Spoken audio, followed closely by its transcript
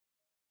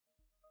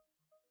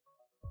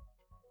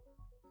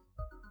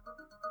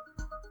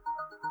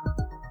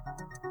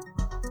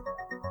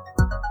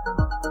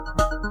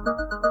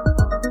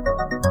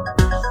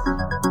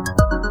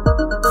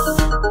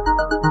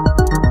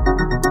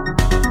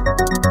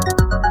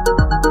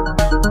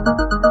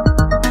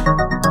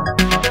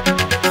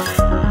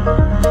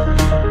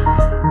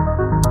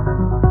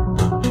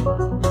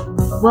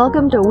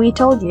Welcome to We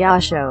Told Ya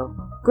Show.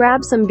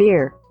 Grab some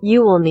beer.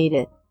 You will need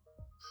it.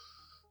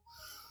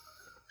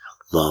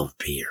 Love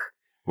beer.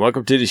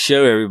 Welcome to the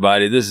show,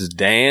 everybody. This is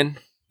Dan.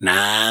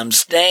 I'm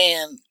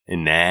Stan.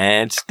 And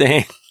that's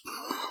Dan.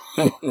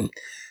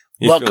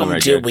 Welcome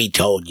to We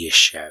Told You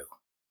Show.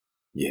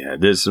 Yeah,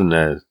 this one,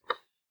 this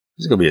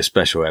is going to be a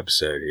special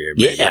episode here,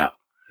 baby. Yeah.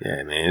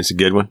 Yeah, man, it's a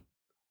good one.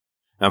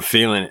 I'm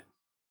feeling it.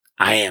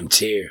 I am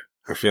too.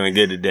 We're feeling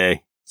good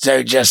today.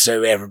 So just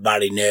so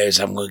everybody knows,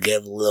 I'm going to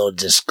give a little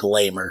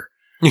disclaimer.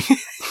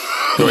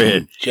 Go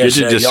ahead. Get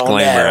your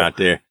disclaimer out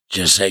there.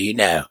 Just so you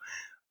know,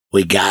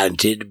 we got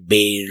into the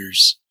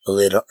beers a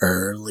little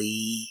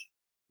early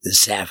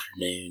this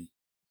afternoon.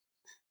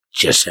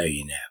 Just so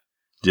you know.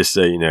 Just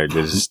so you know,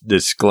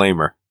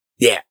 disclaimer.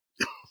 Yeah.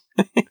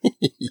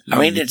 I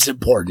mean, it's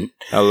important.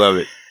 I love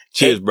it.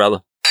 Cheers,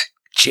 brother.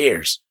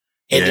 Cheers.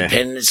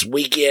 Independence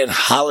weekend,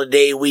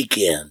 holiday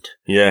weekend.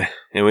 Yeah,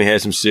 and we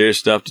had some serious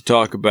stuff to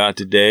talk about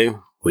today.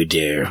 We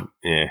do.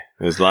 Yeah,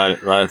 there's a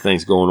lot of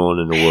things going on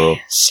in the world.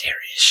 Serious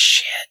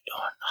shit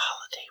on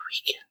holiday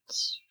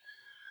weekends.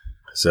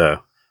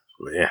 So,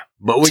 yeah,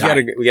 but we got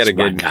a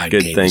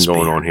good thing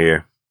going on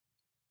here.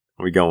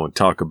 We're going to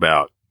talk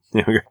about.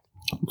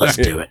 Let's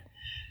do it.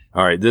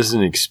 All right, this is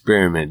an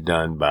experiment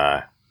done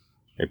by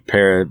a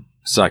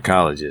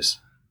parapsychologist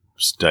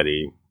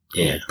study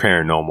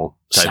paranormal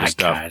type of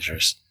stuff.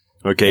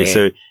 Okay,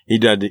 so he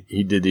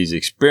did these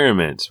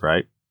experiments,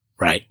 right?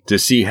 Right. To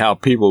see how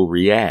people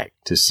react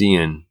to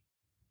seeing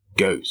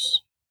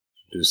ghosts,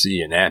 to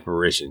see an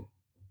apparition.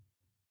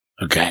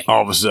 Okay.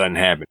 All of a sudden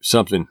happen.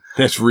 Something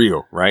that's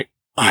real, right?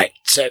 All right,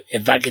 so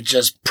if I could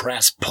just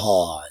press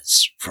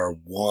pause for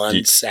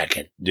 1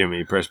 second. Do you want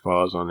me to press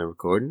pause on the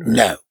recording? Or?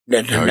 No.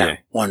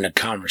 On the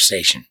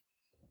conversation.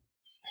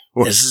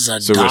 Well, this is a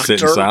so doctor. We're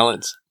sitting in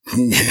silence?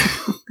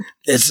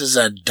 This is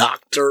a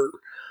doctor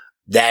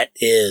that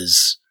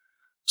is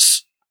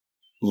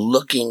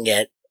looking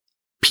at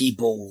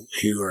people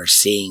who are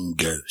seeing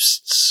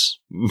ghosts.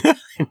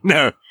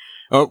 No.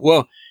 Oh,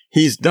 well,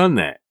 he's done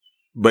that.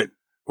 But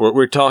what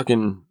we're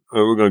going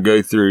to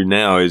go through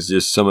now is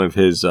just some of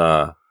his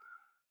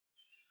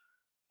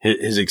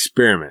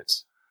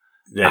experiments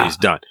that he's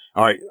done.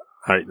 All right.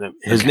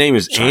 His name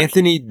is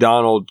Anthony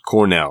Donald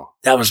Cornell.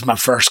 That was my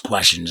first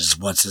question, is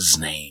what's his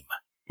name?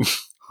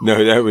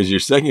 No, that was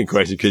your second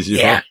question because you.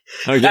 Yeah,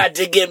 okay. I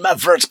did get my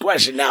first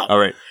question out. All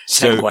right.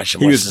 Second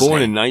question. He was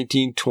born in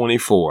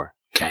 1924.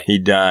 Okay. He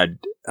died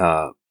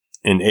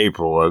in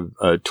April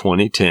of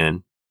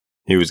 2010.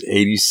 He was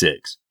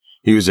 86.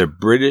 He was a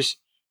British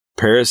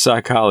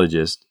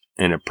parapsychologist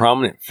and a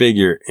prominent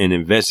figure in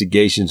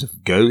investigations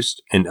of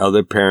ghosts and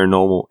other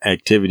paranormal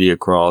activity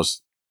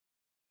across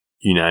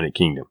United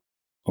Kingdom.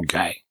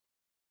 Okay.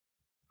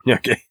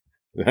 Okay.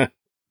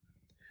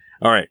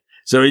 All right.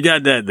 So he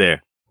got that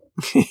there.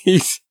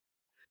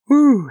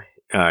 All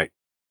right.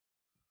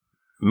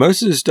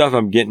 Most of the stuff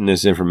I'm getting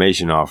this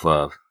information off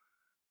of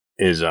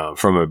is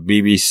from a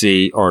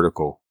BBC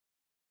article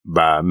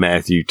by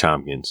Matthew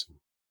Tompkins.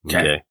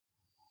 Okay.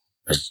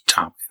 Mr.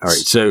 Tompkins. All right.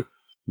 So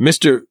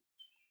Mr.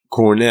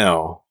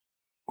 Cornell,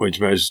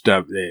 which most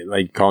stuff they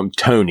like call him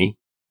Tony,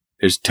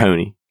 is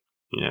Tony.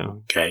 You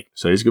know. Okay.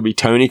 So he's gonna be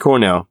Tony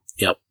Cornell.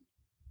 Yep.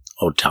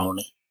 Oh,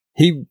 Tony.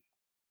 He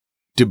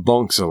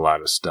debunks a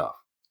lot of stuff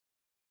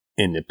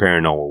in the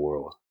paranormal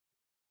world.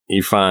 He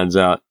finds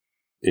out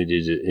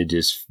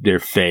they're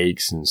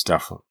fakes and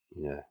stuff.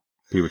 Yeah.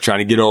 People trying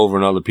to get over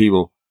on other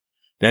people.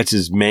 That's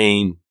his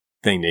main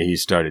thing that he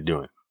started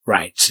doing.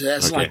 Right. So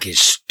that's like his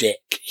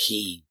shtick.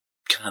 He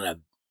kind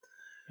of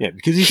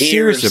because he's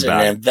serious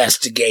about an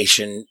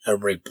investigation, a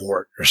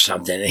report or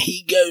something, and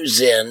he goes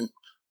in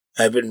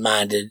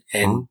open-minded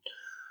and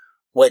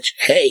which,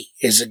 hey,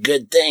 is a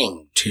good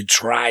thing to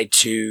try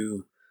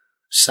to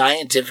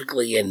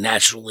scientifically and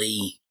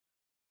naturally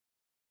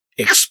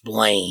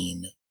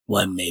explain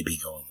what may be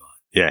going on.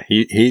 Yeah,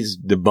 he's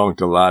debunked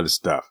a lot of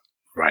stuff.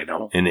 Right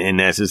on. And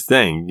that's his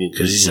thing.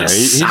 Because he's a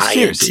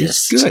scientist.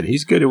 He's good.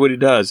 He's good at what he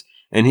does.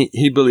 And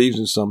he believes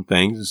in some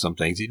things and some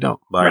things he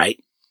don't. But,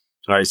 right.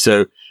 All right,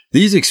 so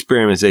these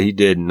experiments that he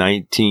did in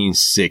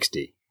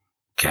 1960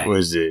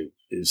 was to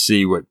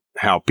see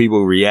how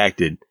people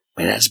reacted.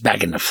 And that's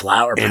back in the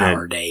flower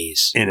power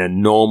days. In a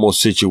normal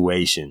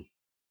situation.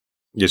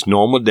 Just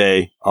normal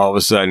day, all of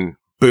a sudden,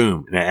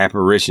 boom, an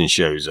apparition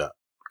shows up.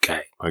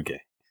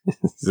 Okay.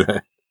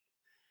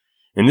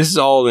 And this is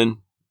all in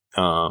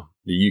the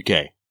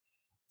UK.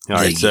 All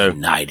right, so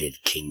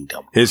United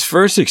Kingdom. His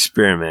first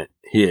experiment,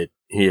 he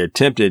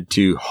attempted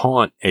to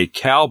haunt a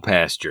cow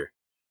pasture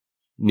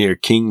near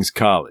King's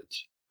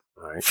College.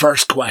 All right.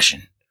 First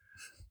question.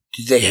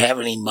 Did they have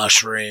any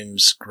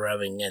mushrooms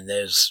growing in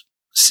those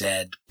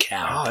said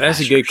cow pastures? That's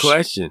a good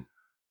question.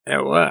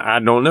 Well, I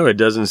don't know. It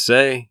doesn't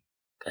say.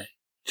 Okay.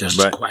 Just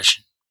a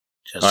question.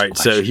 All right,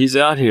 so he's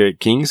out here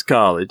at King's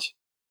College.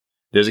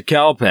 There's a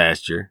cow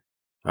pasture.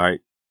 All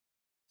right.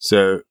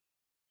 So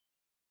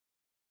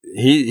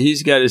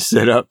he's got it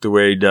set up to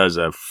where he does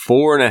a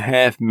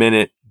 4.5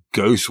 minute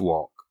ghost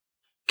walk,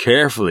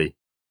 carefully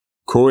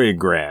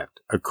choreographed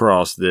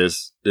across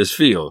this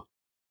field.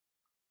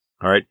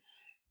 All right.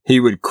 He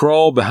would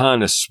crawl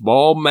behind a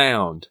small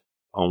mound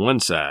on one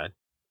side.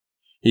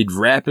 He'd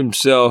wrap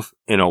himself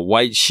in a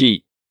white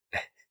sheet.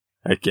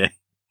 Okay.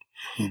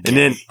 And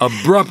then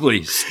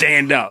abruptly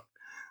stand up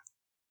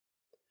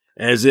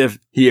as if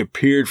he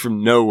appeared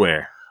from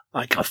nowhere.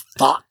 Like a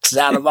fox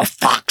out of a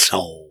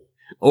foxhole.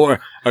 Or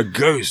a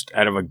ghost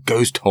out of a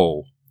ghost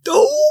hole.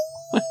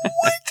 Oh,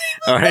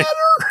 All right.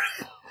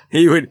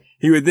 He would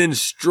then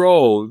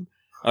stroll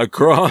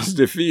across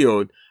the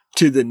field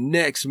to the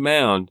next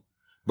mound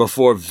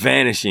before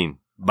vanishing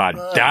by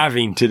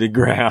diving to the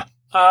ground.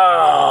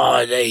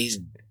 Oh, he's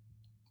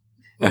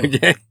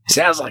Okay.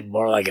 sounds like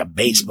more like a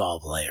baseball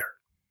player.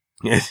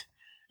 Yes.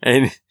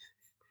 And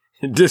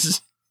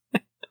this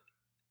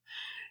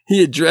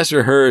he had dress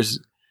rehearsed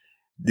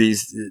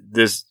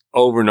this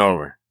over and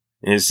over.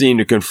 And it seemed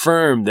to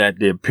confirm that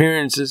the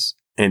appearances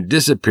and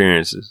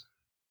disappearances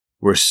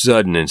were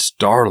sudden and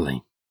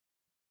startling.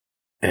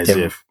 As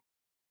if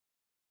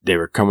they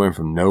were coming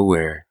from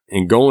nowhere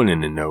and going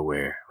into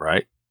nowhere,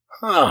 right?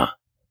 Huh.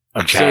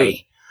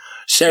 Okay.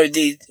 So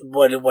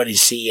what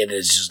he's seeing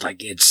is just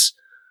like it's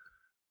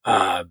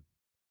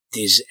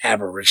these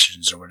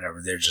apparitions or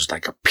whatever. They're just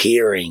like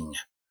appearing,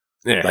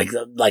 Yeah.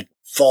 like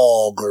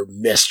fog or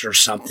mist or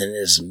something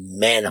is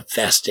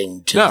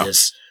manifesting to No,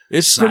 this.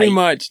 It's sight. pretty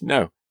much,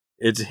 no.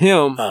 It's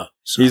him. Oh,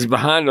 sorry. He's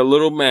behind a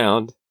little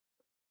mound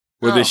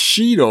with Oh. a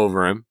sheet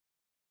over him.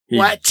 He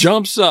What?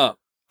 jumps up.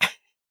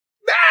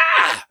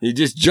 Ah! He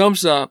just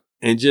jumps up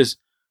and just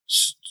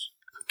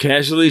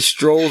casually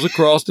strolls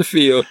across the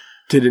field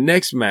to the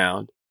next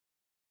mound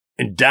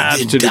and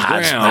dives to the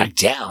dives ground back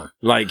down.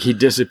 like he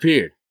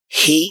disappeared.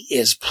 He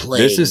is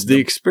playing. This is the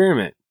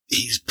experiment.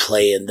 He's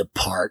playing the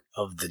part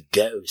of the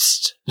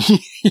ghost.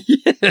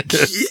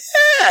 Yes.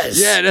 Yes.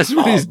 Yeah, that's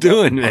what he's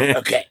doing, man.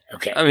 Okay.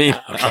 I mean,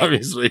 Okay.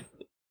 obviously.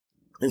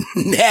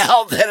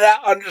 Now that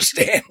I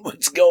understand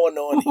what's going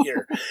on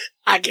here,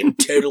 I can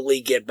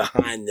totally get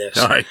behind this.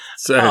 All right.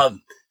 So,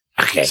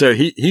 Okay. so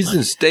he's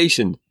in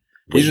stationed.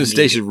 He's in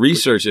stationed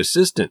research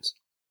assistants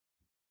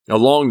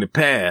along the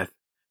path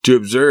to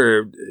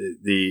observe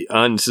the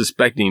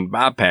unsuspecting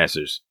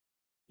bypassers.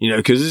 You know,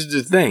 because this is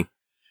the thing.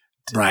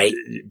 Right.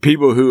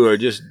 People who are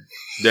just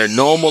their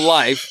normal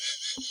life,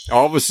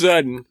 all of a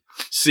sudden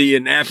see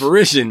an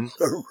apparition.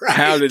 Right.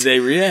 How did they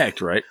react,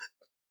 right?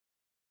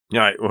 All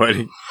right.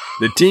 Well,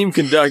 the team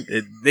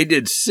conducted, they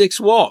did 6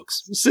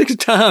 walks. 6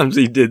 times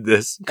he did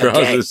this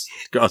across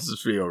the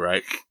field,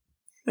 right?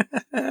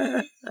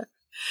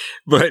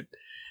 But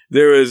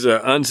there was an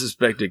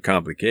unsuspected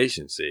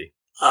complication, see?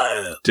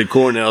 To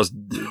Cornell's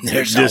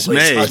There's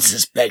dismay. always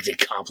unsuspected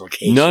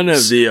complications. None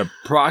of the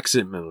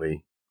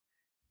approximately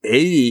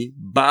 80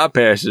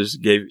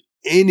 bypassers gave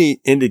any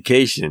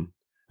indication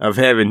of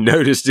having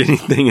noticed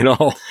anything at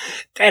all.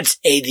 That's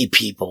 80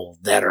 people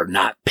that are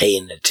not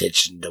paying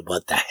attention to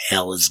what the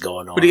hell is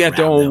going on. But he got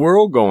the around whole them.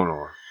 world going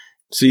on.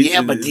 See,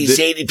 Yeah, but these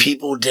 80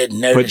 people didn't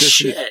notice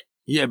shit.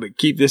 Yeah, but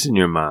keep this in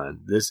your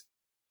mind. This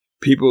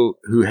people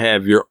who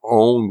have your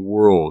own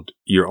world,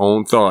 your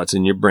own thoughts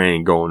in your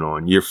brain going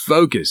on. You're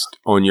focused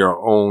on your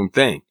own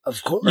thing.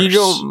 Of course.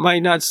 You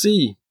might not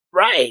see.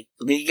 Right.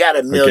 I mean, you got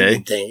a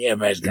million things.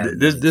 Everybody's got a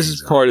million This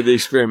is things part of the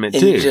experiment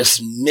and too. you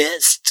just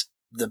missed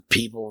the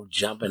people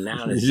jumping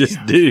out at You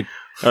just do.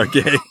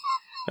 Okay.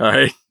 All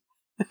right.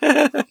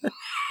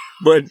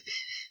 But,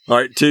 all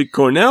right, to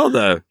Cornell,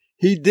 though,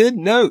 he did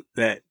note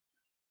that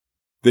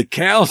the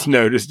cows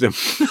noticed him.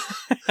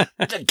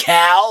 The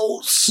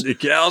cows? The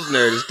cows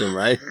noticed him,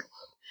 right?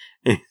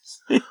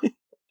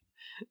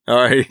 All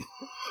right.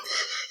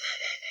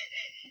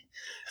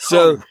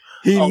 So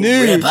he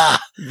knew ribeye.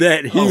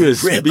 that he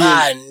was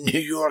ribeye New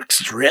York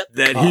strip.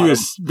 that he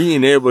was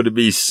being able to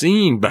be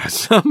seen by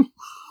some.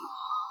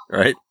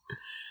 Right?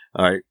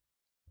 All right.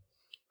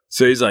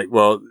 So he's like,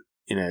 well,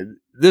 you know,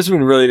 this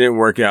one really didn't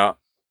work out.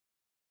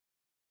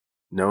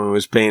 No one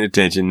was paying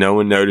attention. No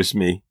one noticed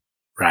me.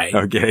 Right.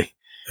 Okay.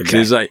 So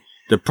he's like,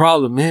 the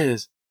problem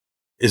is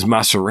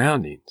my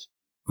surroundings.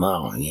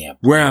 Oh, yeah.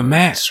 Where I'm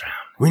at.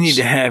 We need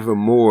to have a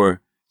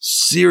more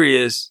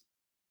serious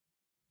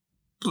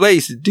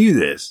place to do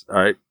this.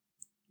 All right.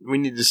 We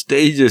need to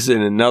stage this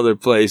in another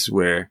place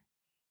where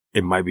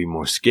it might be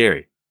more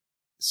scary.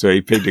 So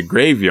he picked a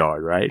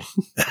graveyard, right?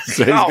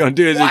 So he's going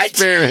to do his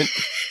experiment.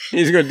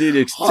 He's going to do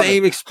the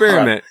same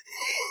experiment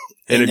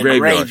in a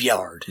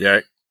graveyard. Yeah.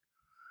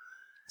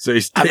 So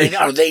he's. I mean,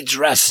 are they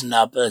dressing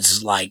up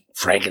as like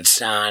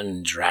Frankenstein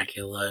and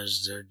Dracula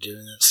as they're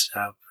doing this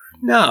stuff?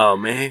 No,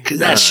 man. Because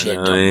that shit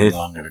don't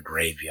belong in a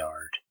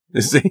graveyard.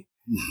 See?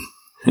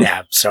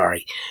 Yeah,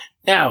 sorry.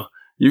 Now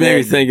you made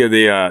me think of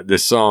the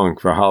song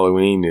for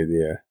Halloween.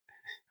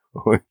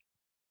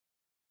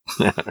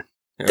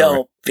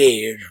 Don't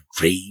fear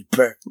the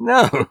reaper.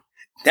 No,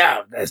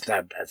 that's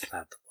not the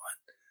one.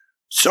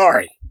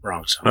 Sorry,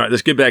 wrong song. All right,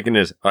 let's get back in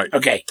this. All right.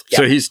 Okay.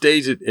 So he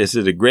stays at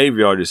the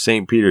graveyard of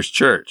St. Peter's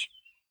Church.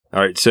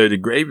 All right. So the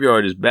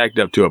graveyard is backed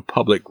up to a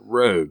public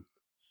road.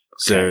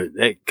 So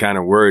that kind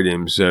of worried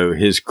him. So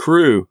his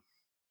crew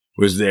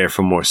was there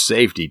for more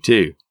safety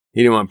too.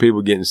 He didn't want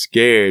people getting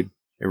scared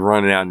and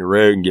running out in the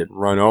road and getting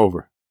run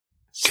over.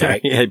 So Okay.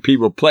 he had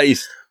people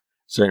placed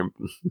certain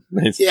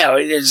Yeah,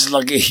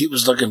 he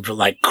was looking for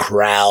like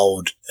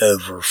crowd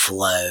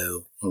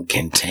overflow and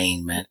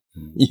containment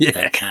and Yeah.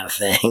 that kind of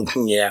thing.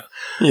 Yeah.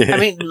 Yeah. I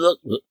mean, look,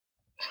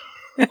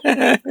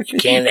 you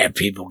can't have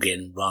people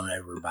getting run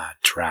over by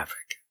traffic.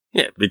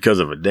 Yeah, because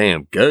of a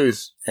damn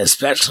ghost.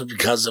 Especially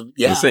because of,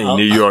 This ain't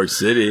New York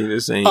City.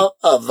 This ain't.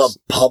 Of a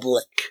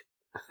public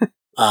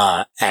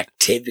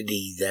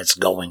activity that's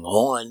going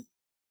on.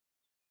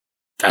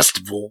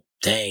 Festival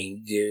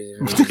thing.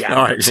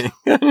 All right.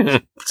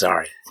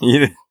 Sorry.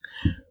 Yeah.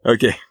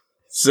 Okay.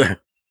 So,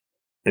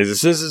 his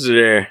assistants are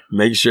there,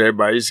 making sure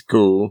everybody's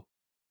cool.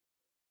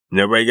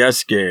 Nobody got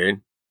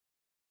scared.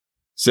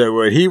 So,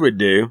 what he would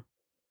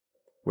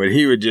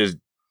just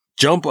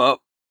jump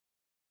up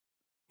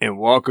and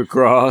walk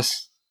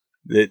across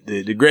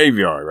the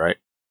graveyard, right?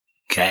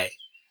 Okay.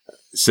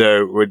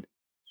 So,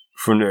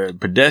 from the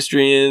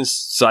pedestrians,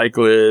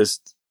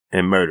 cyclists,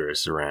 and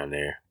motorists around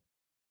there,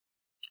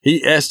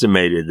 he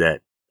estimated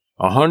that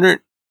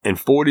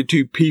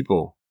 142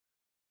 people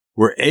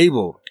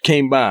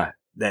came by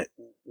that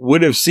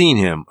would have seen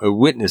him or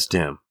witnessed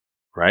him,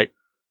 right?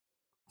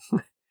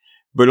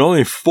 But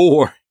only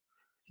 4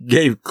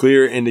 gave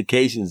clear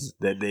indications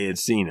that they had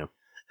seen him.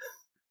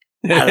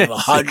 Out of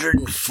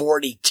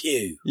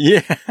 142.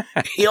 Yeah.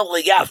 He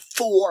only got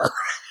 4.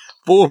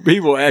 4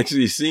 people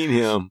actually seen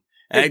him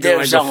acting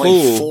There's like a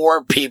only fool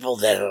 4 people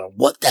that are,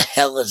 what the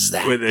hell is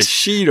that? with a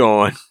sheet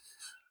on,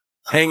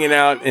 hanging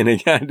out in a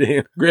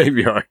goddamn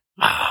graveyard.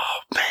 Oh,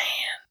 man.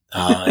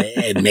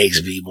 It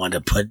makes me want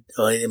to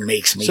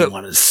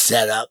want to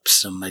set up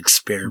some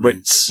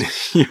experiments.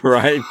 You're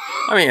right.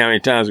 I mean, how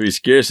many times we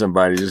scare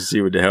somebody just to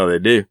see what the hell they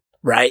do?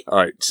 Right? All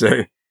right.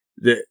 So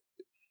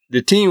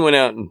the team went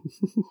out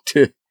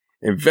to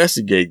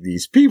investigate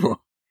these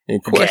people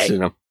and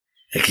question them.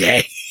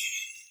 Okay.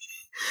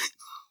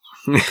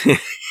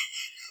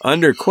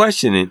 Under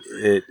questioning,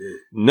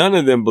 none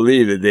of them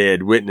believed that they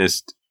had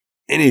witnessed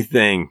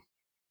anything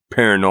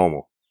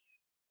paranormal.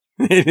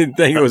 They didn't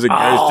think it was a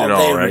ghost at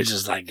all, they were right?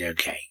 just like,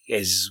 okay,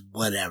 it's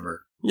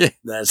whatever. Yeah.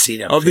 I see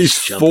that Of these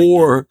fish jumping in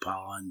 4 the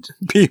pond.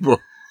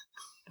 People.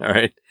 All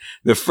right.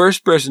 The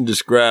first person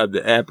described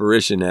the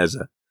apparition as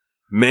a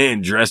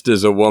man dressed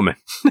as a woman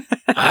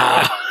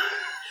Ah.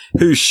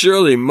 who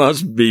surely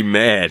must be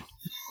mad.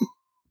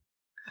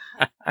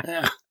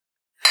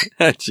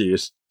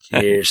 Cheers.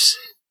 Cheers.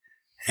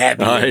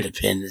 Happy All right.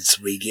 Independence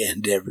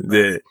Weekend,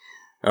 everybody.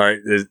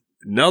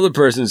 Another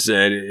person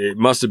said it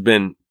must have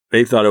been,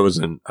 they thought it was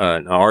an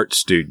art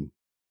student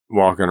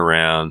walking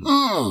around,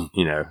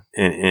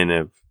 in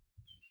a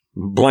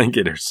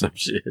blanket or some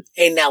shit.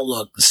 Hey, now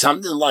look,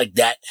 something like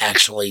that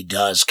actually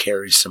does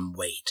carry some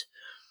weight.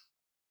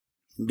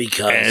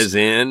 Because, As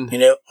in,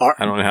 art,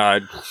 I don't know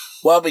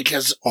how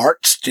because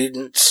art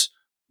students,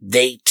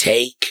 they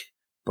take,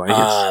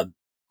 blankets,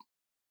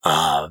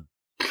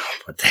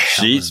 what the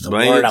hell sheets, is the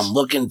blankets, word I'm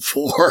looking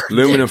for?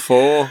 aluminum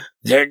foil,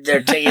 They're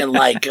taking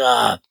like,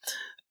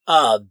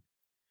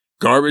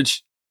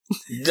 garbage.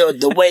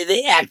 the way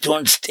they act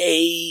on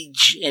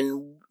stage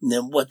and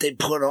then what they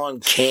put on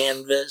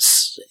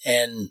canvas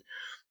and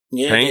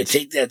they Paint.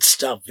 take that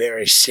stuff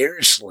very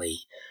seriously.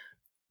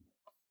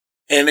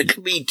 And it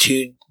could be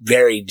 2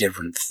 very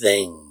different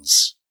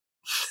things.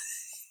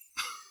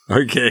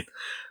 Okay.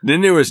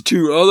 Then there was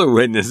 2 other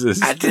witnesses.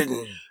 I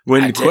didn't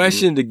When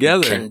questioned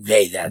together,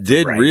 convey that.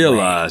 did the right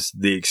realize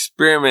the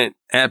experiment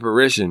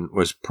apparition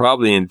was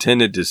probably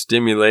intended to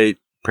stimulate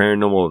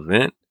paranormal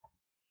event,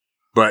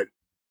 but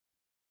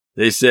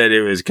they said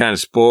it was kind of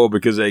spoiled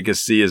because they could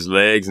see his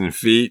legs and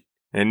feet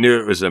and knew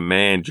it was a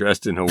man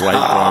dressed in a white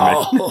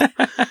garment.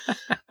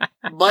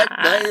 But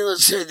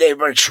they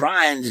were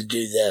trying to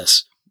do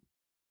this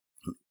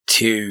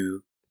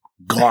to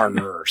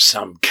garner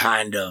some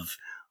kind of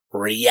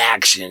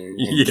reaction.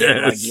 And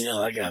get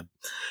like a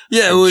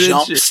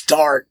jump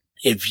start,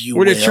 if you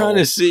will. They're trying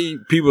to see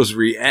people's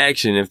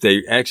reaction if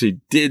they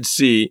actually did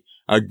see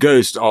a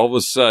ghost all of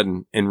a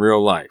sudden in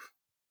real life.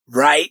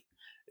 Right.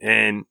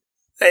 And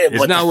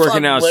it's not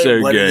working out so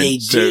good. What do they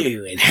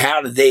do and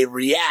how do they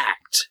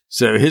react?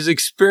 So his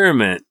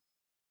experiment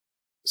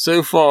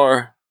so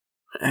far,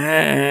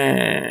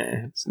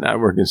 it's not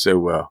working so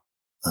well.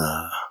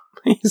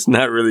 He's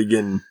not really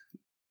getting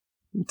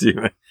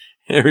to it.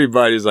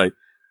 Everybody's like,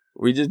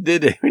 we just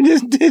did it. We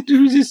just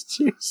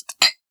cheers.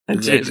 We're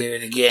going to do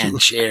it again.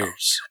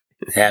 Cheers.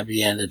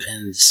 Happy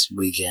Independence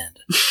Weekend.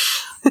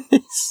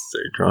 So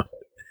drunk.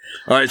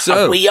 All right,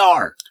 so we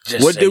are.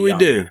 What do we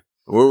do?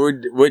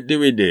 What do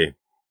we do?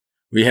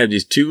 We have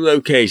these 2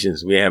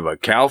 locations. We have a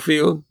cow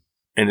field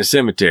and a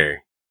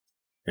cemetery.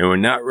 And we're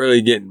not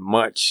really getting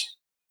much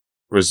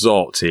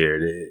results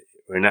here.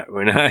 We're not,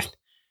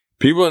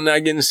 people are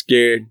not getting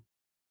scared.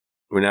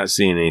 We're not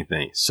seeing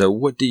anything. So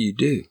what do?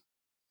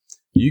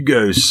 You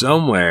go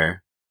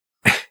somewhere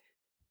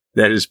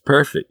that is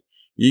perfect.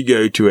 You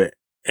go to an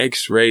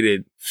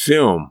X-rated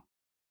film.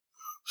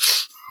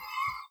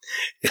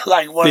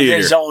 Like one theater.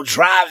 of those old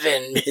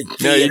drive-in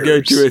theaters. No, you go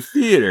to a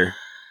theater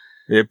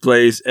it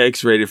plays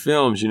X-rated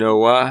films. You know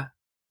why?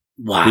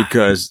 Why?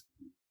 Because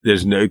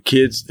there's no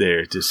kids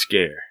there to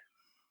scare.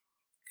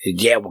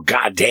 Yeah, well,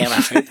 goddamn,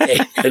 I hope there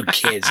ain't no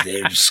kids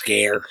there to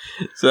scare.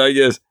 So I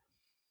guess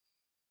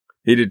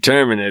he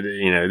determined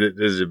that,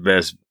 this is the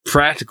best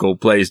practical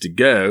place to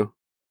go.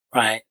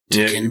 Right.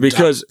 Yeah,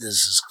 because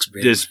this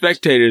the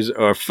spectators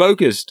are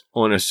focused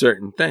on a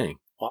certain thing.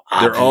 Well,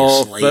 they're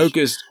all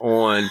focused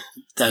on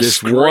this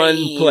screen.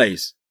 one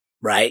place.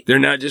 Right. They're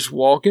not just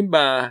walking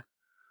by,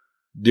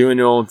 doing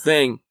their own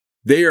thing.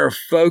 They are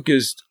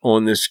focused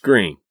on the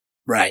screen.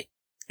 Right.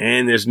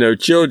 And there's no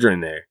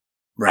children there.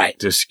 Right.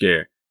 To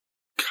scare.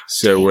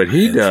 So what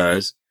he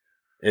does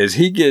is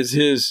he gets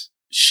his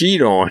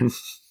sheet on,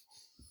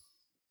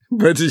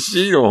 puts the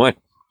sheet on,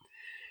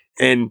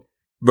 and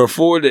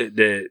before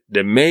the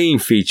main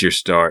feature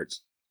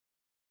starts,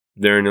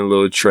 they're in the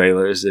little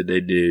trailers that they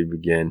do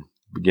begin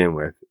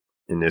with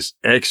in this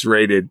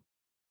X-rated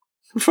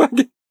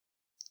fucking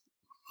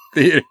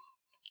theater.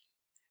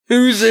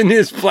 Who's in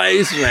this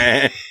place,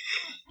 man?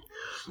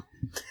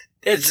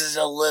 This is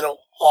a little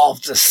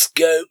off the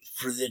scope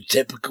for the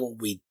typical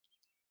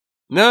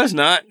No, it's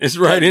not. It's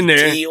right in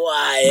there.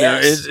 TYS. No,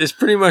 it's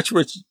pretty much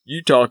what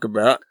you talk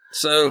about.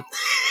 So,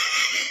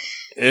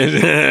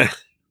 well,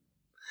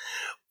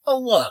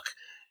 look,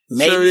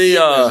 maybe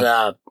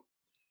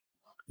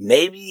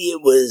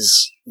it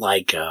was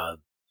like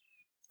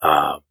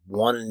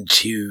one and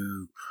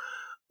two,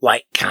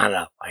 like kind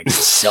of like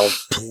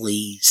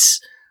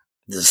self-police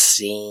the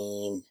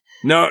scene.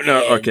 No,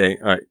 okay,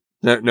 all right,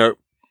 no,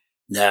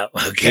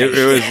 okay.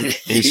 It was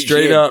he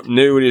straight up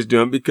knew what he was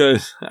doing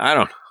because I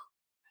don't know.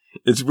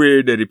 It's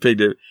weird that he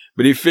picked it,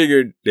 but he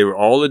figured they were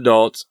all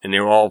adults and they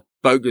were all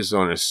focused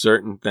on a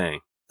certain thing.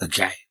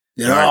 Okay.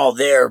 They're all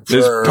there for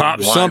just pop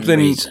one something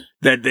reason.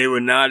 That they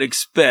would not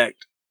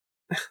expect.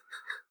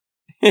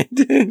 So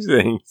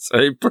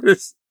he put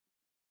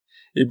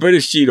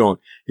his sheet on.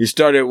 He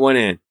started at one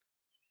end.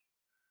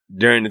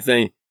 During the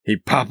thing,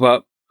 he'd pop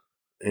up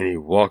and he'd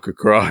walk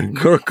across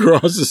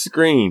the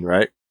screen,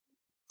 right?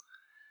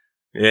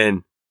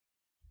 And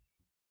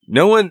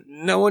no one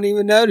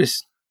even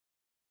noticed.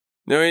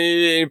 No one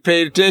even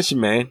paid attention,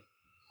 man.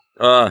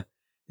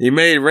 He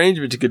made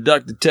arrangements to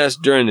conduct the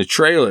test during the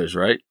trailers,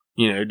 right?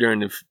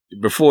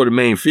 Before the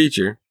main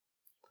feature.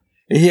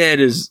 He had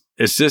his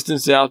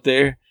assistants out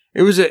there.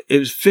 It was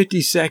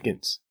 50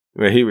 seconds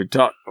where he would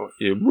talk,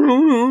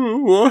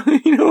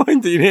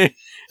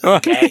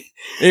 okay.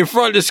 In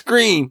front of the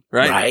screen,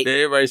 right? Right.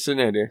 Everybody's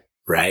sitting there.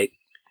 Right.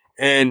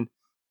 And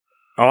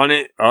on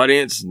it,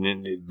 audience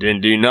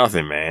didn't do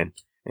nothing, man.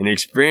 And the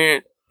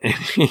experiment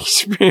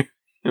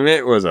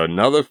was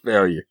another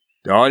failure.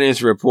 The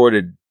audience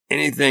reported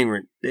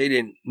nothing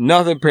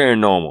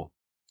paranormal.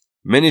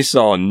 Many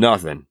saw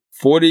nothing.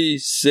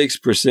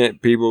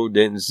 46% people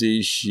didn't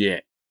see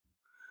shit.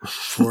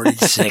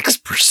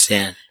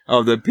 46%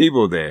 of the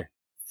people there,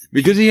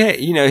 because he had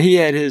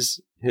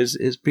his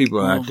people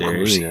out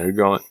there,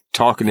 going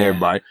talking to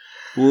everybody.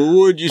 Well,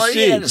 what'd you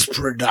see? He had his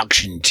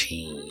production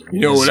team. You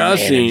know what I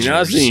seen?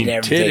 I seen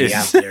titties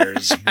out there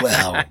as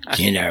well.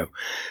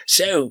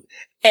 So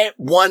at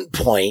one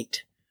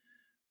point,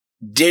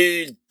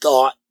 dude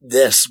thought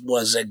this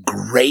was a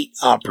great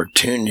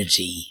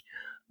opportunity.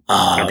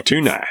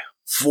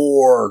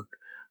 For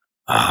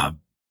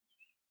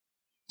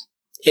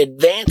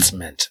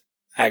advancement,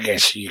 I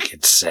guess you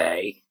could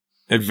say.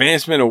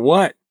 Advancement of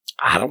what?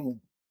 I don't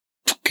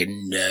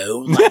fucking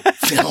know. Like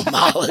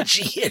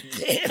filmology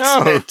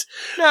advancement.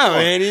 No,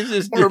 man. He's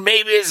just... Or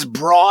maybe it's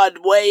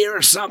Broadway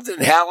or something.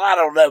 Hell, I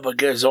don't know what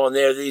goes on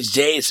there these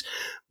days.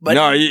 But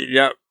no,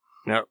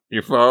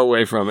 you're far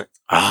away from it.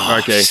 Oh,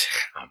 okay.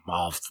 I'm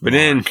off the But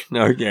mark.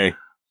 then, okay.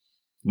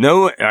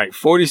 No,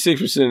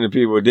 46% of the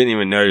people didn't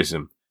even notice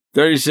him.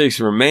 36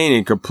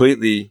 remaining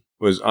completely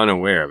was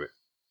unaware of it.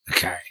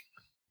 Okay.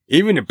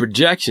 Even the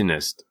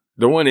projectionist,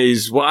 the one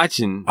he's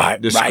watching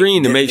the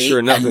screen to make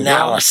sure nothing's wrong,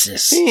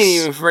 analysis. he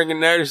didn't even freaking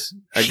notice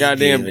a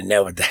goddamn didn't even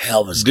know what the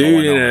hell was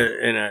dude going on.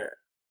 in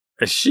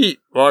a sheet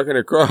walking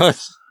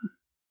across.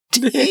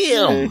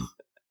 Damn.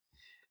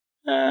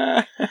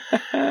 All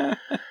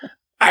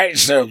right,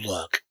 so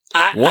look,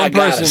 I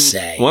gotta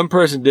say, one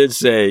person did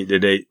say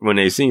that when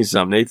they seen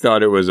something, they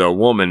thought it was a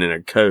woman in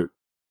a coat.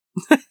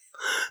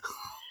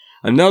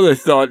 Another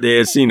thought they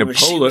had seen a polar.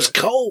 She was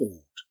cold.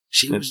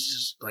 She was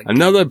just like.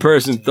 Another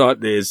person thought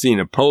they had seen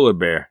a polar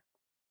bear.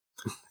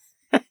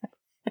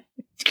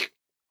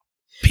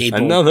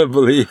 Another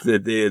believed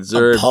that they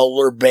observed a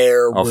polar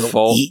bear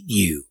will eat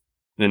you.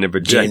 In the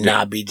projector. Do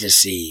not be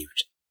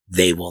deceived.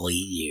 They will eat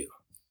you.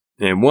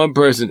 And one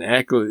person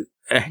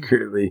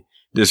accurately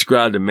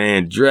described a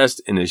man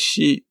dressed in a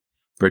sheet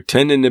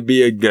pretending to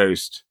be a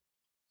ghost.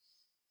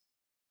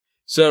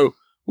 So,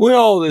 what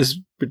all this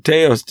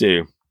pertains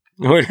to?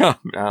 I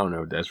don't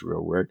know if that's a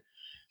real word.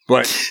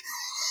 But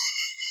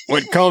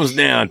what comes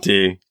down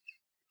to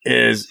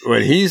is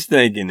what he's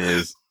thinking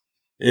is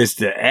it's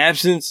the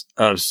absence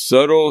of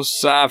subtle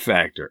side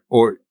factor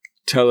or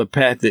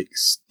telepathic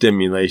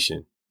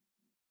stimulation.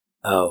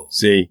 Oh.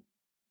 See?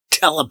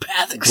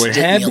 Telepathic what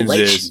stimulation.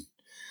 Happens is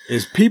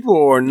is people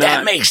are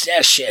not.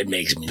 That shit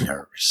makes me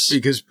nervous.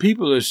 Because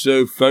people are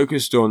so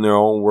focused on their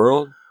own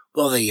world.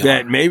 Well, they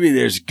that are. Maybe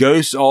there's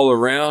ghosts all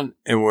around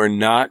and we're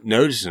not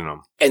noticing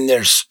them. And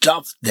there's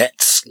stuff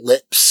that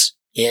slips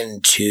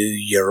into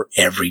your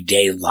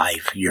everyday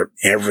life, your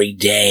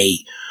everyday,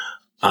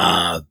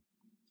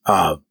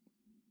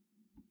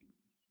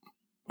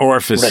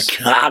 orifice.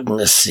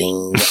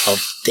 Recognizing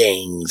of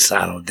things.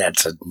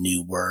 That's a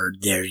new word.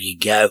 There you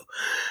go.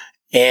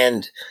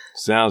 And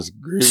sounds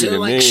groovy so to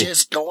like me.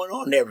 shit's going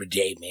on every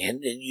day,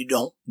 man. And you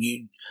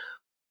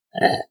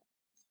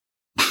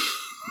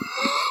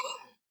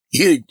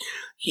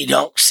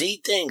don't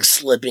see things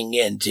slipping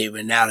into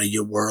and out of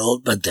your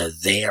world, but they're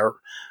there.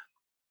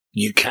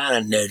 You kind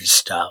of notice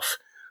stuff.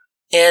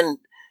 And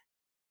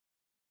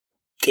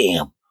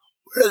damn,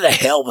 where the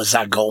hell was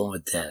I going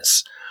with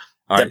this?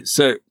 All right,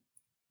 so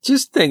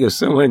just think of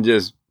someone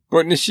just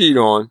putting the sheet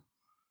on,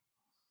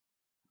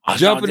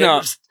 jumping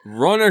up,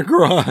 running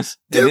across.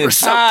 There and was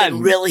then something hiding.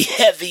 really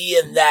heavy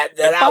in that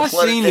I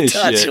wanted to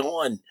touch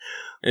on.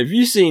 If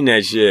you seen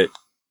that shit,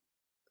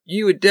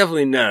 you would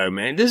definitely know,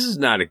 man. This is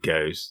not a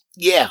ghost.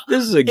 Yeah.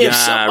 This is a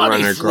guy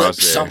running across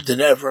there. If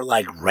something over,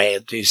 like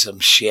ran through some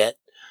shit,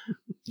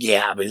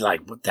 yeah, I'd be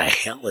like, what the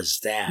hell is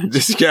that?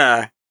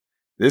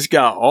 This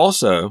guy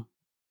also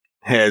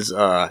has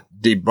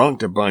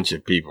debunked a bunch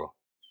of people.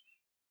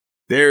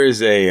 There is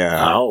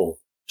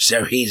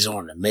so he's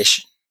on a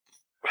mission.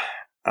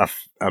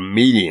 A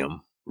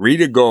medium.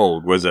 Rita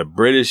Gold was a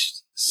British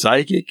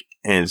psychic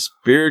and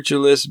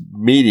spiritualist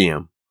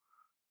medium.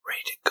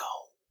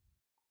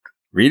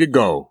 Rita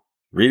Gold.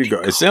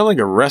 It sounds like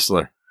a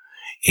wrestler.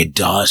 It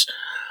does.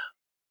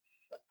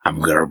 I'm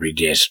going to read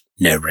this.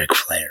 No Ric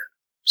Flair.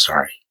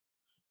 Sorry.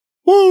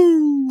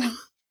 Woo!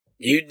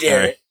 You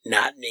did it,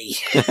 not me.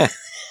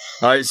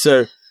 All right,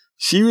 so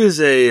she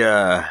was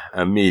a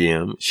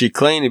medium. She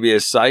claimed to be a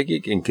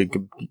psychic and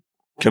could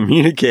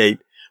communicate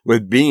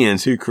with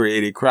beings who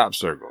created crop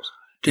circles.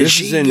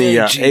 This is in the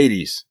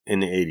 80s.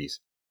 In the 80s.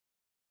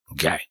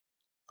 Okay.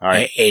 All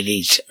right.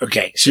 80s.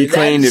 Okay. She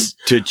claimed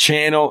to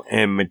channel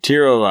and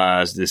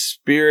materialize the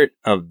spirit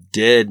of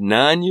dead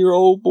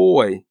 9-year-old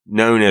boy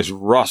known as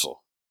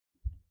Russell.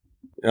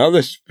 The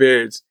other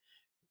spirits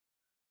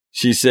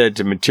she said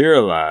to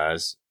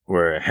materialize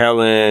were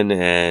Helen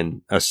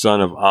and a son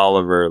of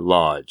Oliver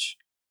Lodge.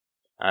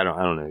 I don't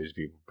know these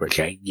people. But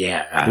okay.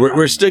 Yeah.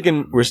 We're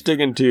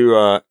sticking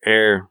to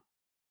air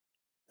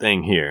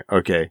thing here.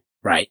 Okay.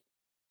 Right.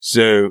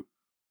 So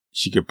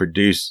she could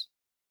produce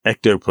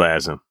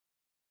ectoplasm.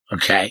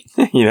 Okay.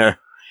 You know?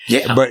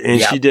 Yeah.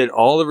 She did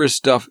all of her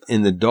stuff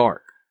in the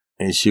dark.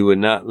 And she would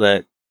not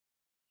let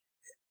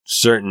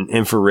certain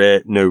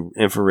infrared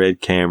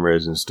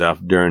cameras and stuff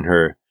during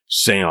her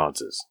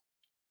seances.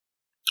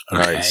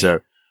 Okay. All right.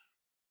 So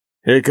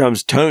here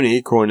comes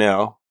Tony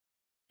Cornell,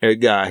 a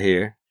guy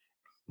here.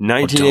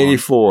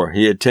 1984,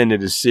 he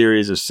attended a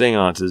series of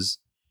seances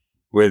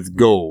with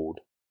Gold.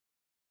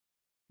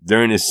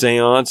 During his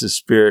seance, his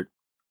spirit,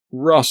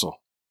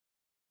 Russell,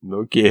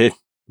 no kid,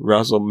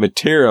 Russell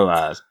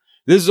materialized.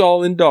 This is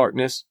all in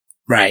darkness.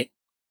 Right.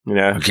 You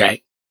know?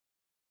 Okay.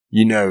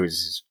 You know.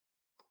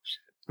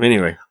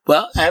 Anyway.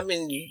 Well, I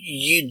mean,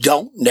 you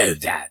don't know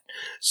that.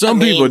 Some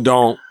people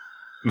don't.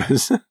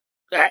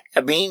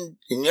 I mean,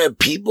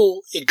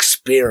 people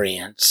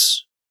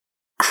experience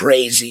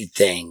crazy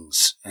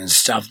things and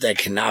stuff that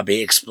cannot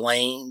be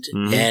explained.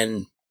 Mm-hmm.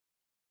 And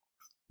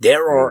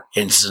there are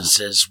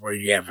instances where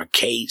you have a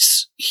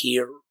case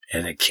here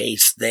and a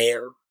case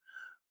there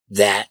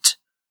that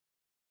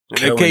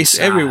and a case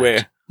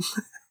everywhere.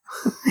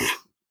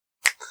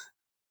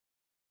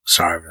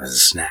 Sorry for the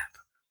snap.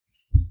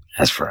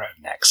 That's for our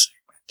next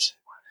segment.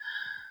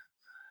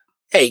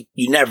 Hey,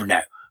 you never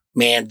know.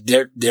 Man,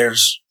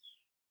 there's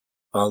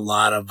a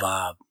lot of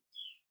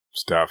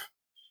stuff.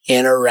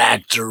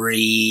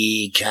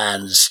 Interactory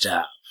kind of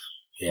stuff.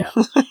 Yeah.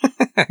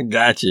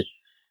 Gotcha.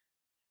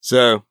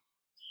 So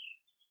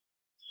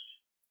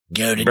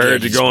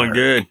birds are going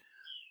good.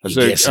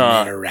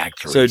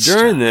 So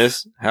during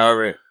this,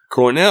 however,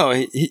 Cornell,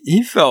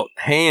 he felt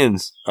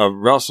hands of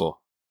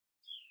Russell.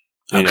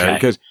 You know,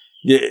 because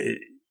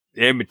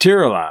they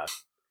materialized.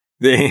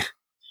 They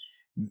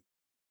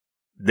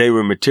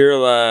were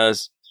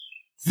materialized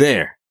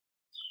there.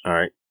 All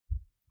right.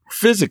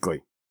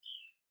 Physically.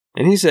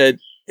 And he said,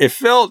 it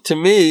felt to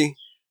me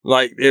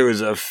like there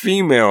was a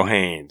female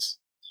hands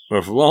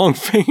with long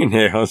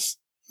fingernails.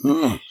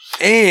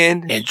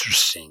 And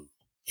Interesting.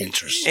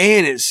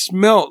 And it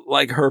smelled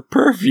like her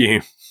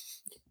perfume.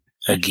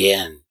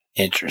 Again,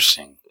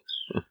 interesting.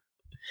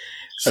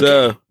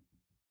 So,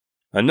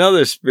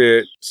 another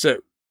spirit,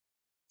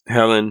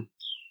 Helen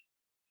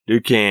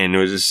Duquesne,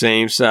 was the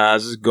same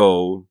size as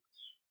Gold,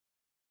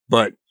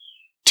 but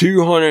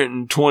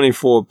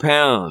 224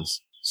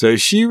 pounds. So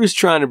she was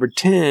trying to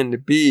pretend to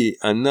be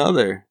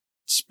another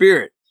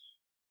spirit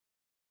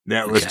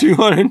that was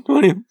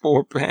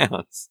 224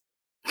 pounds.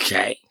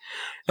 Okay.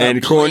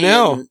 And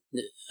Cornell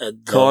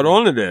caught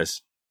on to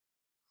this.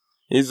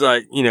 He's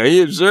like,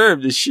 he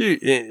observed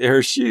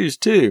her shoes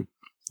too.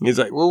 He's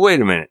like, well,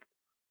 wait a minute.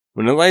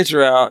 When the lights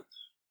are out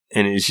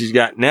and she's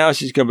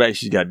come back,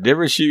 she's got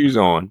different shoes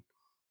on.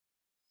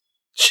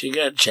 She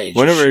got to change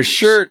One of her shoes.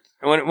 shirt,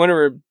 one of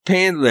her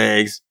pant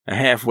legs are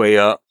halfway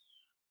up.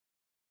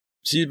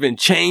 She's been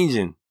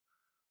changing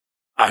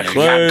I got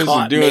clothes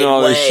caught and doing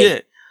all this midway.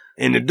 shit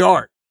in the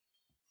dark.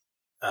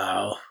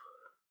 Oh,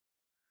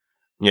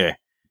 Yeah.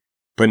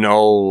 Putting the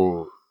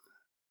old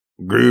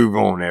groove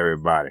on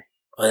everybody.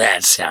 well,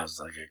 that sounds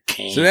like a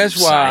cane. So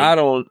that's why I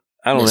don't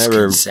ever,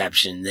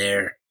 misconception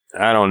there.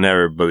 I don't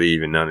never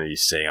believe in none of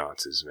these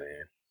seances, man.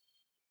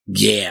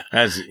 Yeah,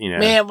 That's, you know.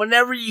 man.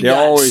 Whenever you They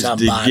got always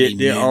somebody,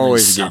 they moving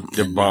always get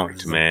something debunked, out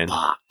of the man.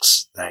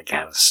 box, that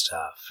kind of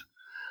stuff.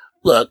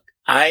 Look,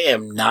 I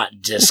am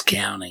not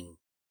discounting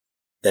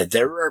that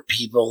there are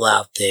people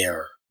out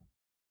there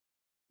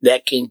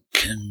that can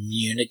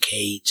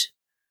communicate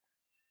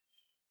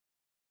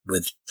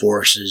with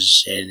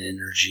forces and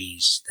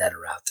energies that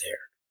are out there.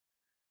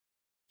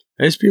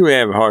 There's people that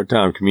have a hard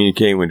time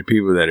communicating with the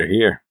people that are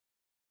here.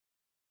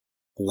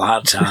 A lot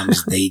of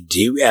times they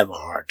do have a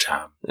hard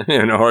time I'm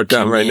having a hard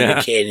time right now.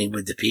 communicating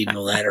with the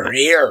people that are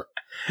here.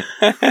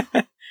 I'm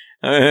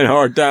having a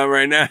hard time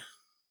right now.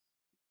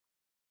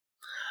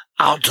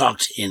 I'll talk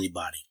to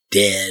anybody,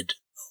 dead,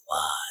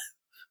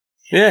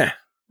 alive. Yeah.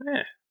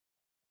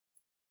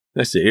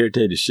 That's to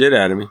irritate the shit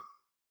out of me.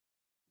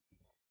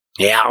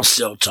 Yeah, I'll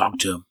still talk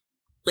to them.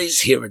 At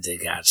least hear what they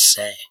got to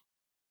say.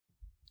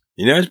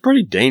 You know, it's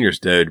pretty dangerous,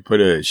 though, to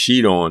put a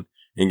sheet on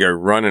and go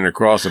running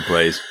across a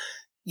place.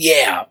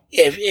 Yeah,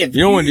 if You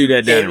don't want to do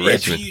that down in if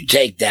Richmond. you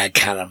take that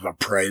kind of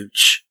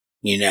approach,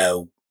 you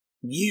know,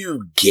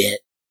 you get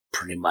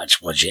pretty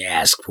much what you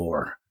ask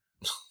for.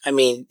 I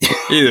mean,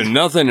 Either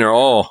nothing or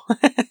all.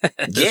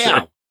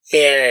 yeah,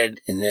 and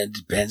it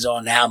depends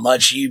on how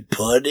much you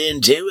put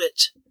into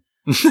it.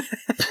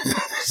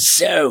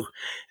 So,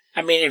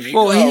 I mean, if you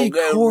go running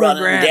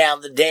choreographed.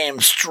 down the damn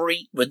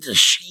street with the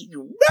sheet,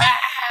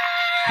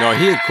 No,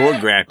 he had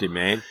choreographed it,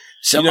 man.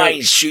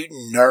 somebody's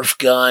shooting Nerf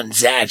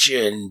guns at you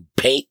and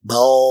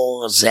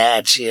paintballs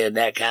at you and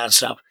that kind of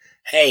stuff.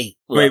 Hey,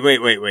 look,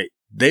 Wait.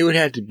 They would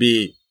have to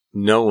be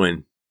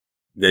knowing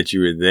that you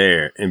were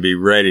there and be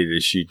ready to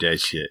shoot that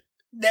shit.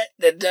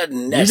 that doesn't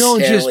You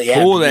necessarily don't just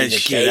have pull to be that the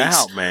shit case.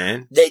 out,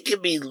 man. They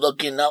could be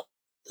looking up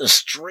the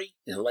street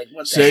and like,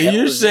 what the So hell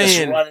you're is this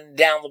saying running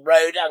down the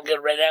road? I'm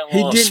going right down.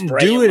 he didn't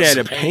do it at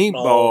a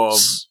paintball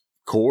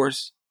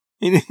course.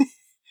 He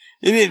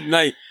didn't,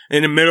 like,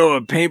 in the middle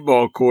of a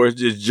paintball course,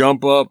 just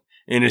jump up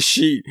in a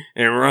sheet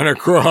and run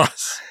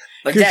across.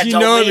 But 'Cause that you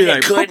don't know it'd mean be it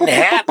like, couldn't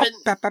happen.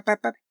 Pop, pop,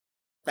 pop, pop.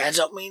 That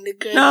don't mean it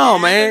couldn't No,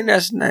 happen. man,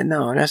 that's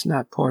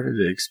not part of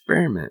the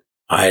experiment.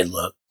 All right,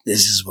 look,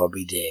 this is what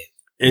we did.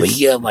 It's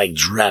We got like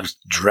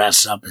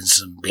dress up in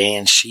some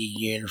banshee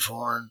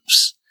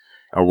uniforms,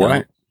 a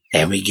what?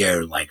 and we go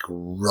like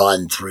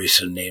run through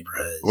some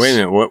neighborhoods. Wait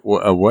a minute,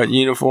 what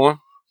uniform?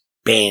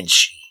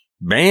 Banshee.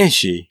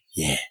 Banshee?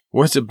 Yeah.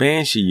 What's a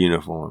banshee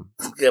uniform?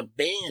 Like a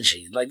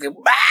banshee. Like a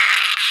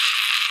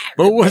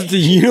But what's the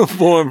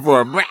uniform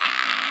for? Like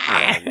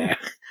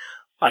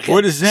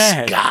What a is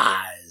that?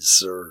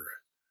 Disguise or A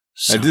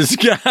something.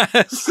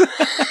 disguise.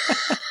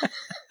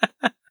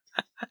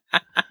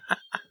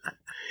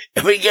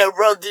 And we go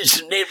run through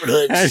some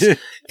neighborhoods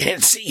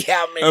and see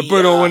how many. I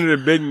put on one of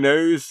the big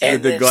nose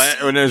and with the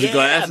then when there's yeah,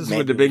 glasses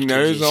with the maybe big we could do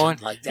nose on,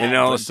 something like that, and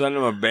all of a but sudden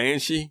I'm a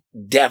banshee.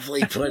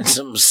 definitely put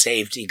some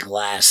safety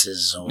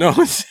glasses on. No,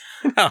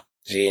 no,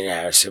 You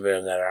know, so we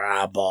don't got our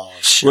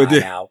eyeballs With shot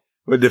the- out.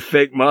 with the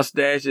fake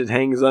mustache that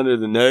hangs under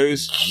the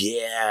nose.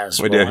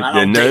 Yes, With well, the- I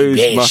don't the nose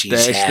think banshees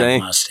mustache have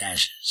thing.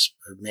 mustaches,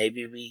 but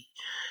maybe we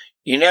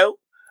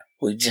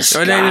Oh,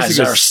 disguise that is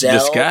a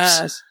ourselves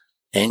disguise.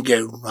 and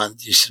go run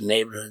through some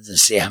neighborhoods and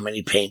see how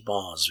many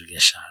paintballs we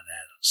get shot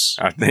at us.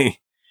 I think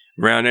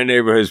around that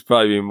neighborhood is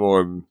probably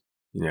more,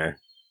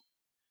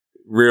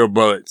 real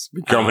bullets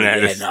be coming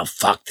at us. No,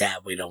 fuck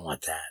that. We don't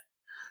want that.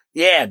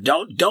 Yeah,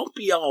 don't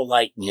be all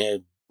like,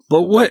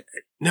 But what?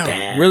 No,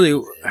 Bad.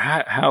 really.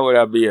 How would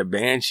I be a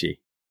banshee?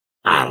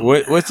 I don't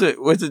know.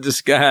 What's a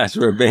disguise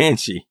for a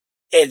banshee?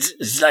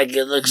 It's like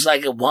it looks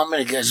like a woman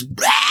that goes.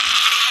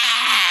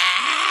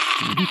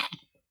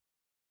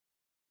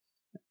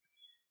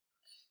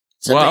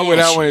 It's a Why would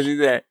I banshee. want to do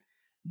that?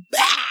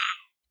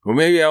 Well,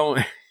 maybe I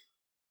want.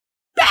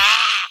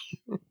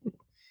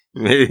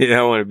 Maybe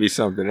I want to be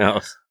something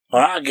else. Or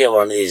I'll get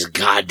one of these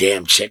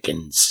goddamn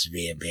chickens to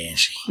be a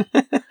banshee.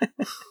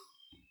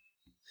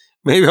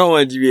 Maybe I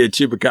want to be a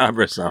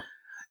chupacabra or something.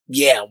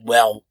 Yeah,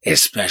 well,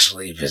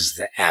 especially if it's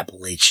the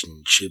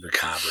Appalachian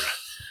chupacabra.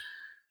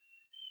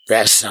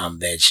 That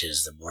sumbitch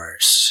is the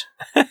worst.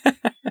 Fuck,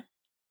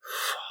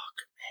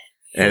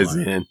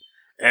 man.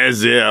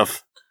 As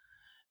if.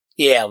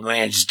 Yeah,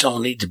 man, just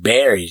don't eat the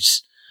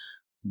berries.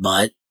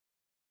 But,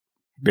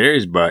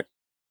 Barry's butt.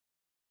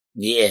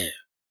 yeah,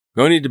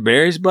 Don't eat the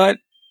Barry's butt?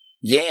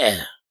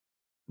 yeah.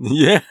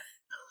 Yeah.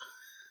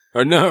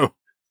 Or no.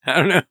 I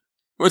don't know.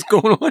 What's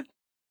going on?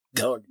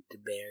 Don't eat the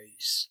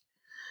berries.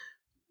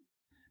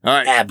 All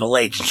right.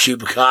 Appalachian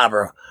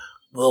chupacabra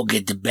will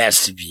get the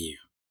best of you.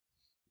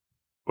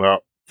 Well,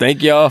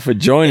 Thank y'all for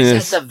joining Is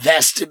us. that the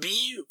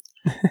vestibule?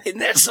 Isn't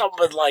that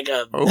something like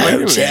a Oh, wait a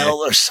minute. hotel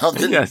or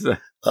something? Yes,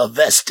 A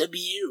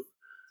vestibule?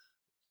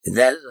 Is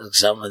that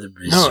some of the no,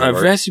 resort? a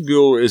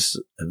vestibule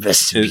is A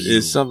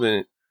vestibule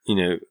something,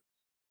 It's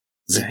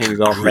that like hangs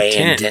a off your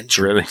grand tent,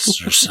 really.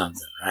 entrance or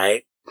something,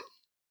 right?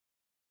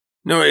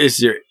 No,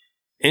 it's your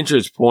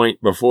entrance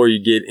point before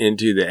you get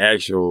into the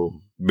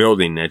actual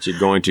building that you're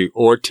going to,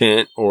 or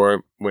tent,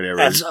 or whatever.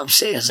 That's what I'm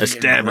saying. It's like a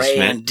Establishment.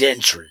 grand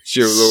entrance. It's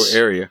your little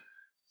area.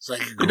 It's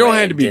like a It don't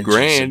have to be entrance,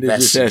 grand. a It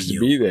just has to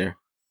vestibule. be there.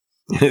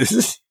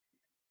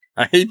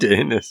 I hate to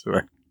end this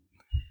way.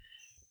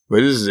 But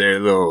this is a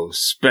little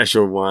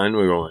special one.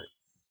 We're going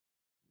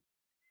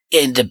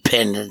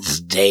Independence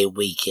Day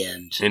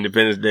weekend.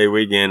 Independence Day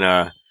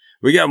weekend.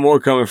 We got more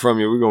coming from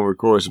you. We're going to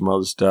record some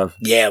other stuff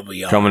Yeah,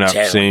 we are. coming up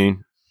Tell you.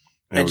 soon.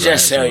 And we're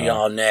just so gonna have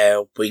y'all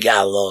know, we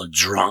got a little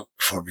drunk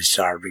before we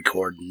started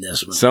recording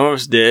this one. some of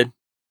us did.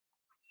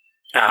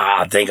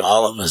 I think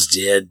all of us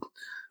did.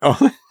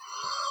 Oh,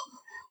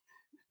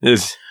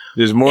 there's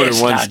more It's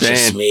than one not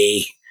just stand.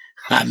 me.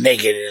 I'm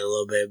making it a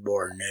little bit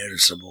more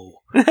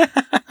noticeable.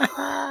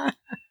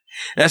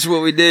 That's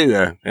what we do,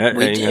 though.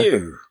 We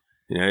do.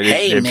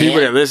 Hey, the people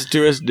man. that listen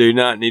to us do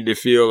not need to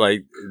feel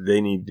like they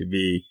need to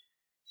be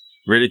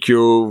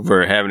ridiculed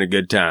for having a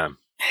good time.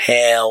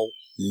 Hell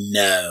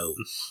no.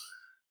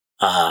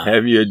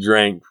 Have you a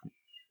drink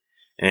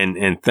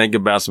and think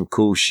about some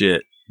cool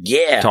shit.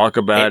 Yeah. Talk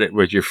about it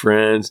with your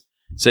friends.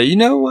 Say, you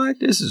know what?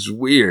 This is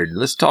weird.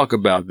 Let's talk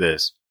about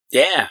this.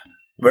 Yeah.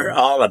 We're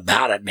all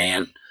about it,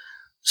 man.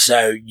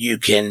 So you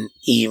can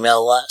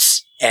email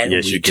us at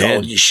Yes, you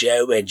can.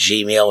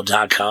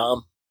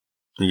 wetoldyoushow@gmail.com.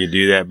 You can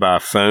do that by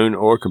phone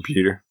or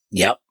computer.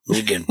 Yep.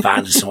 You can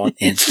find us on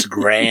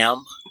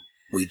Instagram.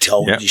 We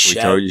Told Yep, You Show.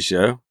 We told you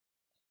so.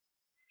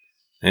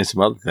 And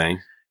some other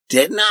things.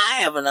 Didn't I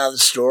have another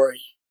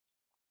story?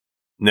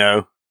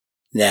 No.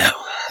 No,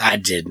 I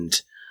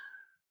didn't.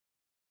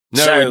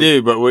 No, So- we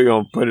do, but we're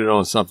going to put it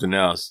on something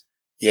else.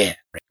 Yeah.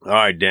 All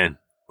right, Dan.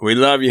 We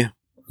love you.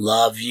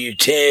 Love you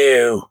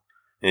too.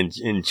 And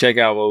check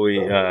out what we,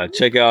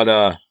 check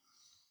out,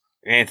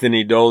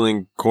 Anthony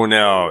Dolan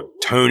Cornell,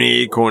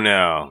 Tony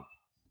Cornell.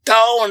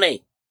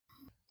 Tony.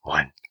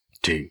 1,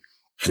 2,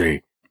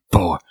 3,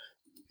 4.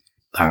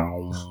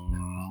 Bow,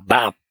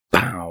 bow,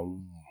 bow,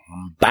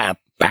 bow,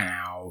 bow,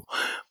 bow,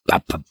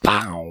 bow, bow,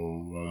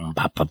 bow, bow,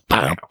 bow,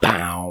 bow,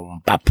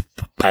 bow,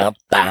 bow, bow,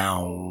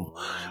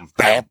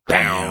 bow,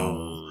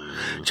 bow.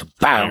 So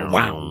bow,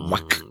 wow,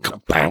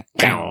 waka, bow,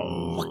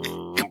 bow,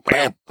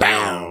 bow,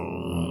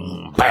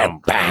 bow, bow, bow,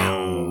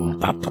 bow,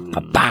 bow,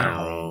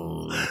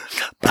 bow,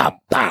 bow, bow,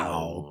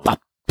 bow,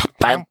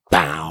 bow,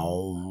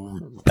 bow,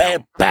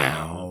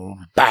 bow,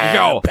 bow,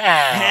 Yo,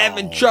 bow.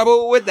 having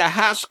trouble with the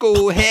high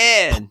school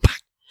head.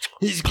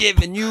 He's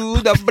giving you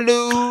the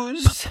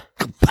blues.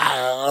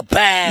 Bow,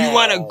 bow. You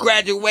want to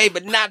graduate,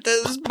 but not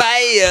this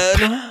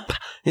bad.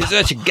 Here's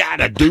what you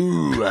gotta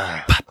do.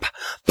 Bow,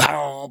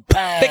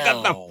 bow. Pick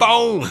up the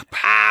phone.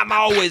 I'm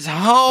always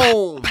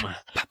home.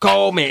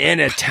 Call me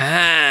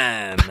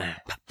anytime.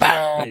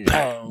 Bow,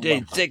 bow.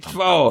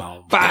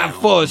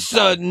 864-54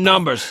 sudden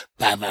numbers.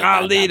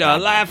 I'll lead a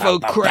life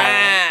of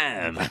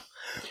crime.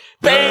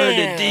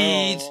 Dirty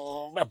deeds.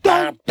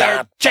 Done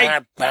dirt cheap.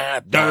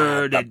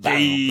 Dirty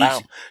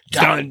deeds.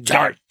 Done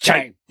dirt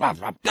cheap.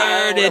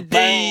 Dirty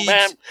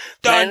deeds.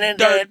 Done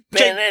dirt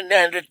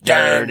cheap.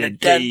 Dirty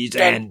deeds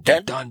and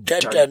done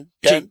dirt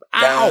cheap.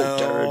 Ow!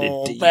 Dirty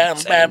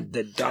deeds and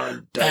the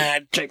done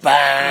dirt cheap. You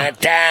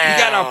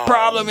got a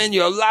problem in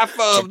your life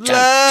of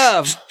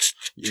love.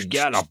 You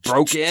got a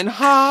broken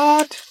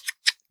heart.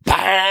 You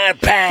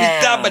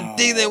stop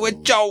dealing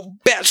with your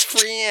best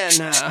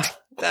friend.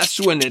 That's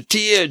when the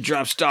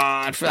teardrops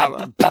start,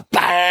 fella. Pick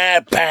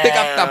up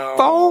the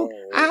phone.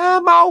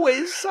 I'm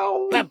always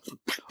home.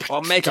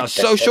 Or make a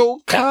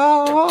social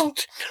call.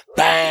 Come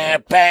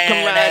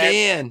right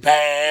in.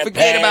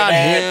 Forget about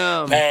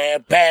him.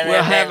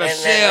 We'll have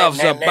ourselves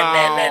a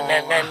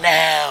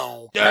ball.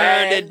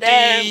 Dirty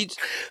deeds.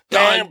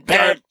 Done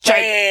dirt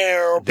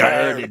cheap.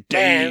 Dirty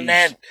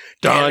deeds.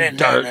 Done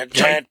dirt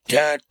cheap.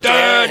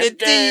 Dirty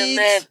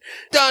deeds.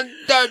 Done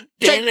dirt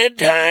cheap.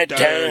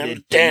 Dirty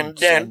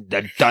deeds and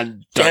the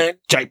done dirt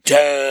cheap.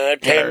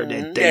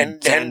 Dirty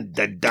deeds and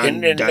the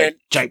done dirt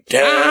cheap.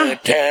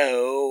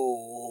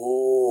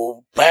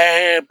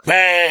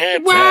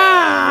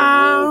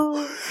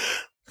 Wow.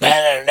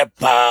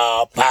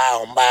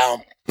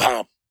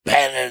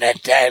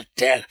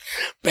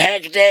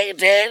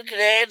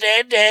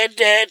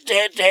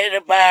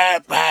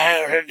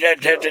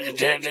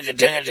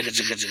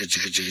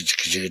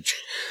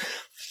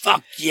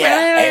 Fuck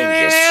yeah,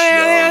 Angus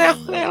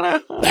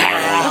Young.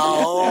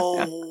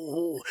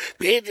 Bow.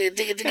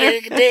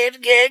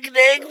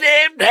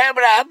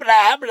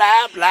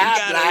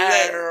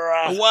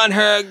 Want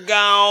her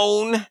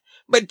gone,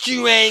 but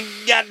you ain't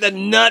got the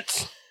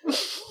nuts.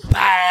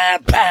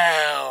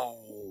 Bow.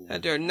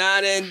 After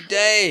night and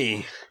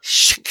day,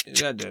 you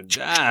got to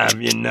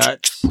dive, you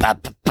nuts. Bow.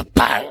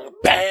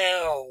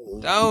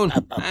 Don't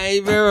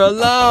ever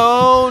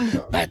alone.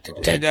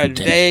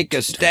 Take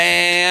a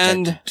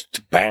stand.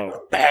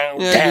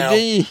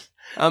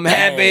 I'm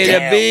happy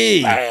to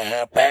be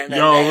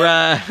your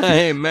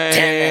right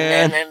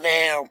man.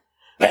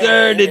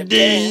 Dirty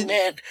deeds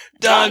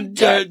done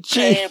dirt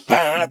cheap.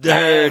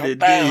 Dirty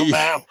deeds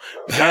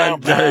done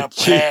dirt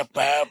cheap.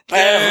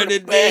 Dirty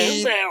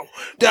deeds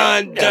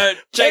done dirt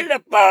cheap.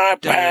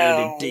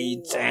 Dirty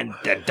deeds and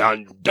the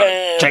done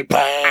dirt cheap.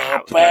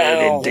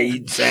 Dirty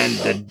deeds and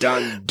the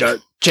done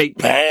dirt cheap.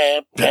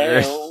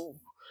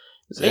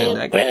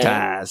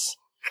 Ties.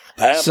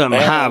 Some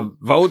high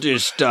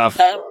voltage stuff.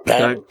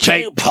 Dirt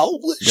cheap.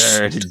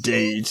 Dirty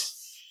deeds.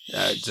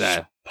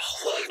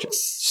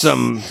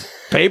 Some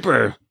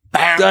paper.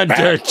 Done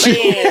dirt cheap.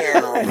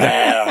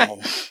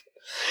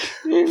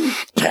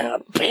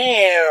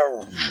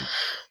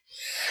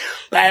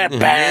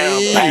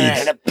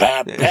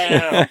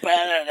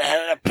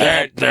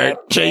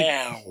 Dirt cheap.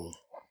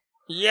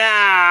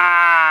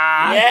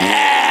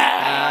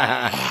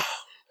 Yeah.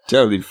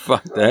 Totally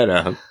fucked that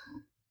up.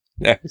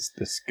 That was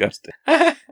disgusting.